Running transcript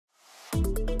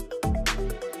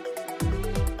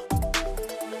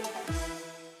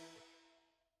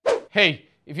Hey,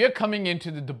 if you're coming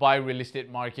into the Dubai real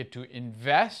estate market to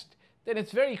invest, then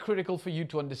it's very critical for you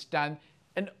to understand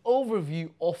an overview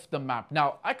of the map.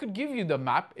 Now, I could give you the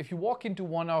map. If you walk into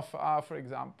one of, for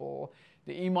example,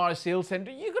 the Emaar Sales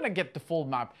Center, you're going to get the full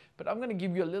map. But I'm going to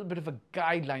give you a little bit of a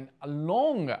guideline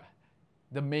along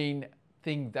the main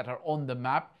things that are on the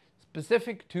map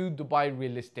specific to Dubai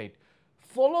real estate.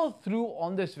 Follow through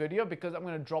on this video because I'm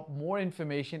going to drop more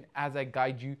information as I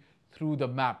guide you through the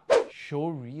map. Show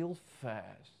real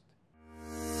fast.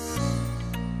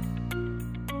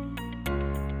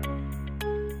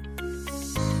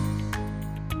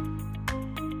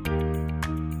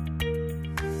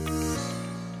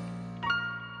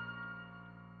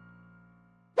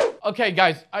 Okay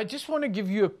guys, I just want to give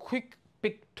you a quick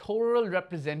pictorial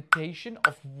representation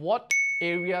of what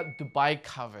area Dubai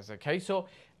covers, okay? So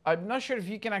I'm not sure if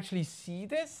you can actually see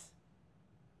this,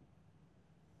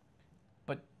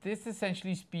 but this,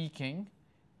 essentially speaking,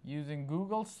 using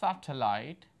Google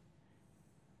satellite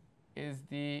is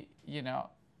the,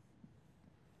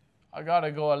 I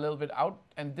gotta go a little bit out,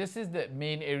 and this is the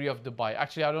main area of Dubai.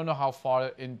 Actually, I don't know how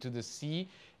far into the sea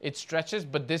it stretches,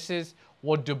 but this is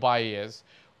what Dubai is.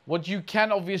 What you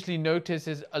can obviously notice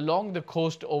is along the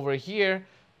coast over here,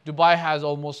 Dubai has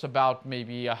almost about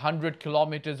maybe 100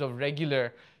 kilometers of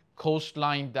regular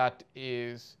coastline that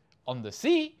is on the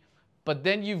sea, but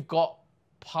then you've got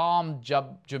Palm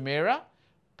Jumeirah,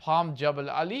 Palm Jabal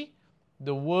Ali,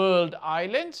 the World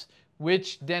Islands,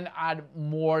 which then add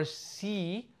more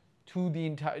sea to the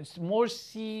entire, it's more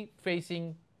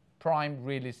sea-facing prime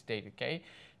real estate, okay?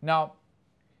 Now,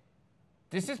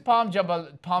 this is Palm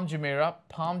Jumeirah,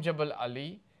 Palm Jabal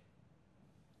Ali.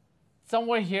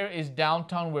 Somewhere here is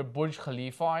downtown where Burj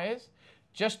Khalifa is.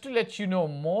 Just to let you know,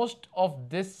 most of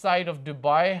this side of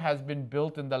Dubai has been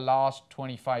built in the last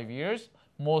 25 years.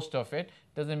 Most of it.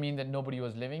 Doesn't mean that nobody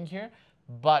was living here.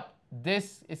 But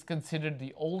this is considered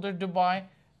the older Dubai.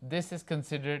 This is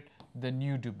considered the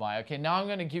new Dubai. Okay, now I'm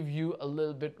going to give you a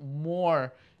little bit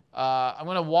more. I'm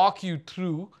going to walk you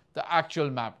through the actual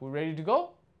map. We ready to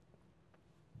go?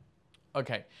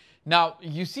 Okay, now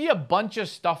you see a bunch of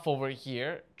stuff over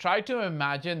here. Try to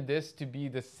imagine this to be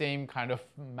the same kind of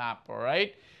map, all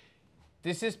right?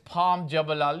 This is Palm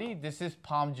Jabal Ali, this is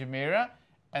Palm Jumeirah,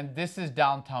 and this is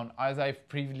downtown, as I've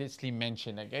previously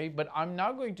mentioned, okay? But I'm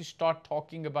now going to start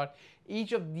talking about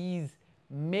each of these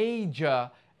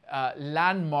major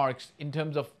landmarks in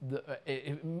terms of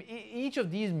each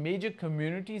of these major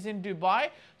communities in Dubai,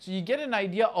 so you get an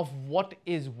idea of what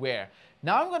is where.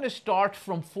 Now I'm going to start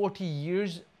from 40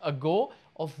 years ago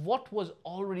of what was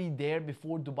already there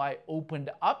before Dubai opened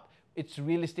up its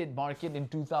real estate market in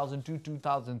 2002,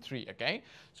 2003, okay?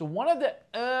 So one of the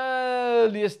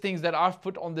earliest things that I've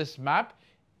put on this map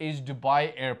is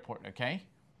Dubai Airport, okay?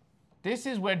 This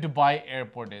is where Dubai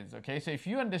Airport is, okay? So if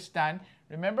you understand,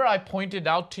 remember I pointed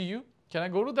out to you, can I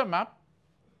go to the map?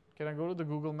 Can I go to the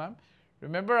Google map?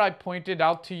 Remember I pointed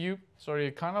out to you, sorry,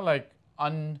 it kind of like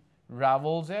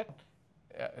unravels it.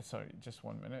 Sorry, just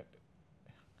 1 minute.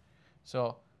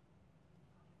 So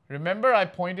remember I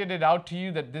pointed it out to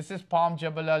you that this is Palm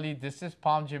Jabal Ali, this is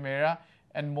Palm Jumeirah,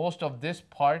 and most of this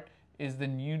part is the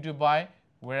new Dubai,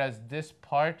 whereas this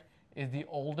part is the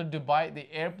older Dubai.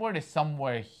 The airport is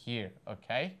somewhere here,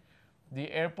 okay?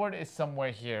 The airport is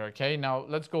somewhere here, okay? Now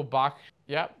let's go back.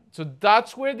 Yeah, so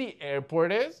that's where the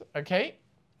airport is, okay?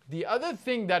 The other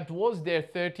thing that was there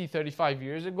 30, 35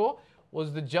 years ago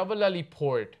was the Jabal Ali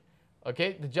port,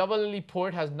 okay? The Jabal Ali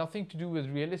port has nothing to do with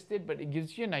real estate, but it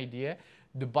gives you an idea.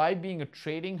 Dubai being a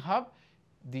trading hub,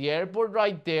 the airport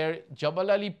right there,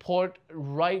 Jabal Ali port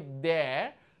right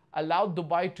there, allowed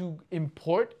Dubai to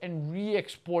import and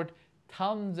re-export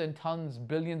tons and tons,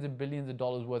 billions and billions of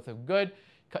dollars worth of good,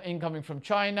 incoming from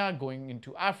China, going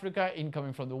into Africa,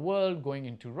 incoming from the world, going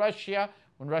into Russia,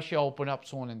 when Russia opened up,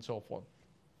 so on and so forth.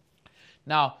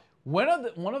 Now, one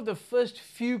of the first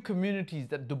few communities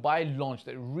that Dubai launched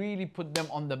that really put them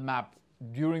on the map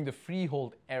during the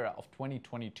freehold era of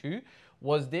 2022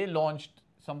 was they launched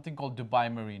something called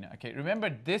Dubai Marina. Okay,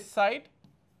 remember this side?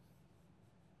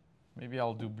 Maybe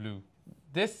I'll do blue.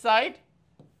 This side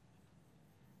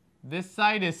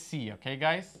is sea, okay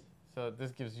guys? So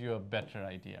this gives you a better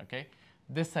idea, okay?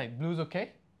 This side, blue's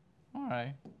okay? All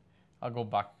right, I'll go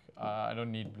back. I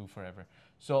don't need blue forever.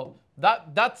 So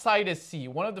that side is sea.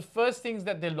 One of the first things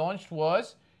that they launched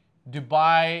was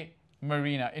Dubai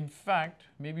Marina. In fact,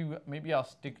 maybe I'll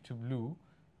stick to blue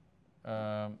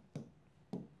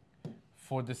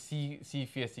for the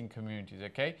sea-facing communities,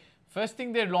 okay? First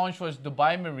thing they launched was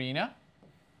Dubai Marina,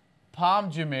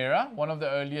 Palm Jumeirah, one of the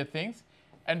earlier things,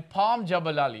 and Palm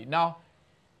Jabal Ali. Now,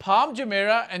 Palm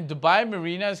Jumeirah and Dubai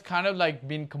Marina has kind of like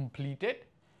been completed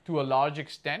to a large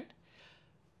extent.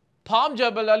 Palm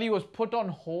Jebel Ali was put on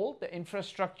hold. The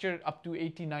infrastructure up to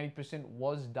 80-90%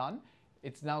 was done.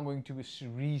 It's now going to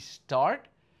restart.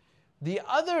 The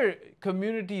other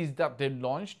communities that they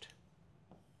launched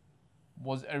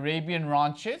was Arabian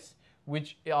Ranches,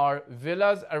 which are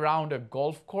villas around a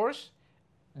golf course,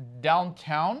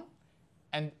 downtown.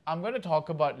 And I'm going to talk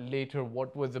about later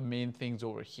what were the main things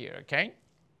over here, okay?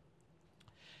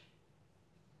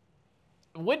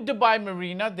 With Dubai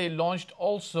Marina, they launched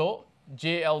also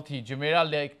JLT,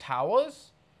 Jumeirah Lake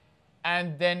Towers.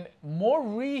 And then more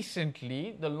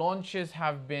recently, the launches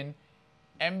have been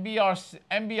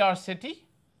MBR City,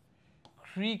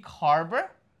 Creek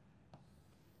Harbor,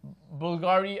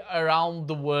 Bulgari Around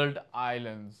the World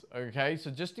Islands. Okay,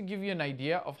 so just to give you an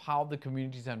idea of how the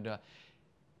communities have done.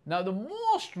 Now, the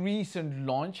most recent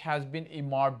launch has been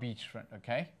Emaar Beachfront.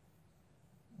 Okay,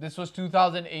 this was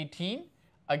 2018.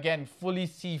 Again, fully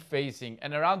sea facing.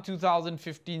 And around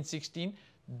 2015-16,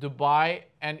 Dubai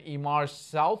and Emaar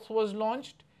South was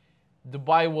launched.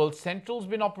 Dubai World Central's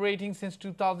been operating since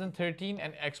 2013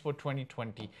 and Expo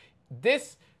 2020.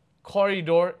 This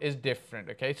corridor is different,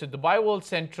 okay? So Dubai World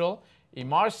Central,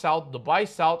 Emaar South, Dubai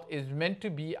South is meant to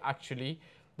be actually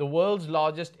the world's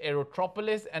largest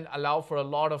aerotropolis and allow for a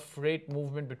lot of freight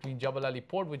movement between Jebel Ali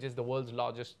Port, which is the world's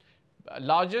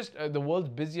the world's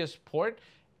busiest port,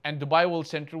 and Dubai World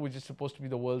Central, which is supposed to be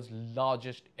the world's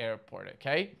largest airport,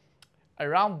 okay?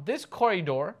 Around this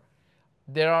corridor,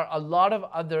 there are a lot of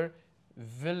other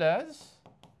villas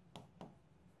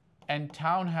and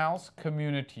townhouse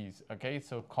communities, okay?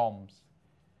 So comms,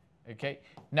 okay?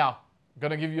 Now, I'm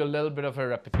gonna give you a little bit of a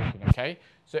repetition, okay?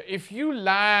 So if you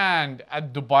land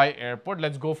at Dubai Airport,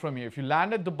 let's go from here. If you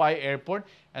land at Dubai Airport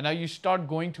and now you start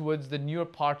going towards the newer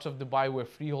parts of Dubai where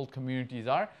freehold communities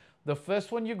are, the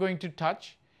first one you're going to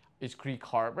touch is Creek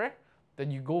Harbor.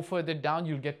 Then you go further down,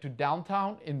 you'll get to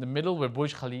downtown in the middle where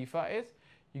Burj Khalifa is.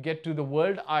 You get to the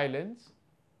World Islands,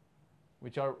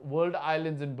 which are World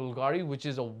Islands in Bulgari, which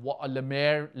is a La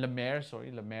Mer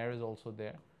is also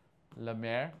there. La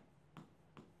Mer,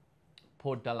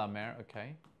 Port de la Mer,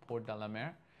 okay, Port de la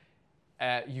Mer.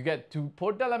 You get to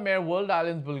Port de la Mer, World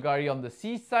Islands, Bulgari on the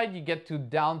seaside. You get to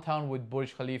downtown with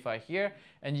Burj Khalifa here.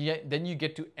 And then you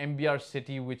get to MBR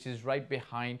City, which is right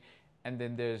behind. And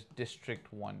then there's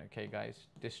District 1, okay, guys?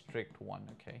 District 1,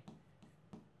 okay?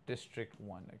 District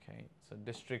 1, okay? So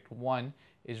District 1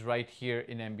 is right here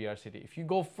in MBR City. If you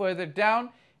go further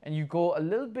down and you go a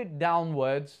little bit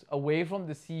downwards, away from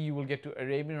the sea, you will get to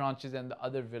Arabian Ranches and the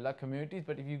other villa communities.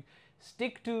 But if you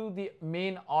stick to the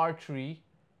main artery,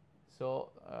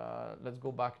 so let's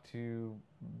go back to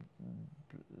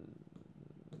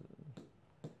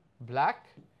black.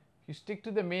 You stick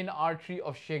to the main artery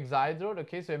of Sheikh Zayed Road,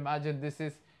 okay? So imagine this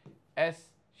is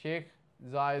Sheikh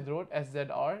Zayed Road,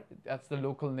 SZR, that's the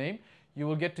local name. You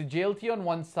will get to JLT on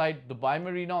one side, Dubai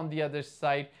Marina on the other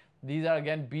side. These are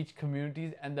again beach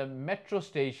communities and the metro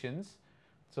stations.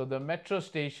 So the metro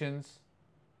stations,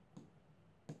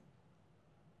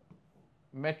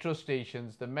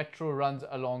 the metro runs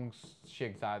along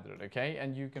Sheikh Zayed Road, okay?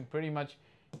 And you can pretty much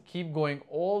keep going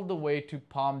all the way to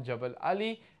Palm Jebel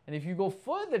Ali. And if you go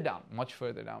further down, much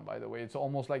further down, by the way, it's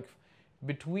almost like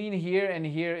between here and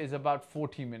here is about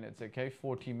 40 minutes, okay?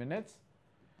 40 minutes.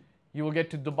 You will get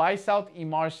to Dubai South,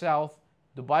 Emaar South,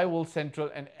 Dubai World Central,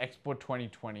 and Expo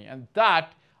 2020. And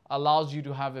that allows you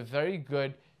to have a very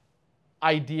good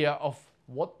idea of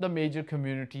what the major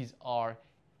communities are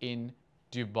in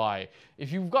Dubai.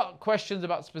 If you've got questions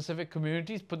about specific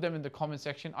communities, put them in the comment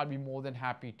section. I'd be more than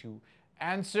happy to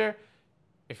answer.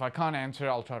 If I can't answer,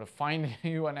 I'll try to find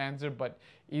you an answer, but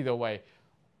either way.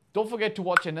 Don't forget to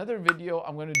watch another video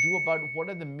I'm going to do about what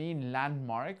are the main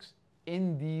landmarks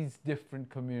in these different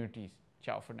communities.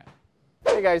 Ciao for now.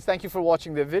 Hey guys, thank you for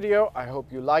watching the video. I hope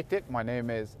you liked it. My name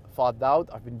is Fad Daud.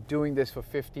 I've been doing this for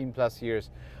 15 plus years.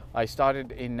 I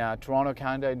started in Toronto,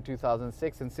 Canada in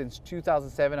 2006, and since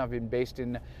 2007 I've been based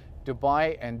in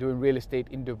Dubai and doing real estate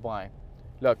in Dubai.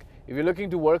 Look, if you're looking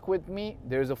to work with me,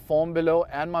 there's a form below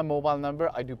and my mobile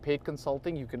number. I do paid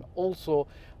consulting. You can also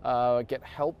get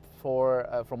help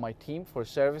from my team for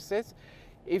services.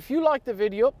 If you like the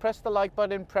video, press the like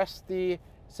button, press the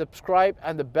subscribe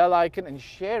and the bell icon, and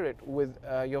share it with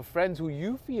your friends who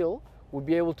you feel will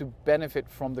be able to benefit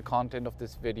from the content of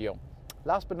this video.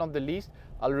 Last but not the least,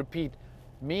 I'll repeat,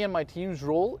 me and my team's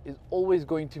role is always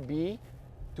going to be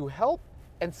to help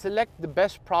and select the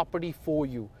best property for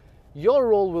you. Your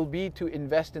role will be to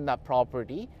invest in that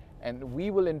property, and we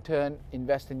will in turn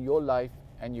invest in your life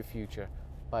and your future.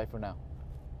 Bye for now.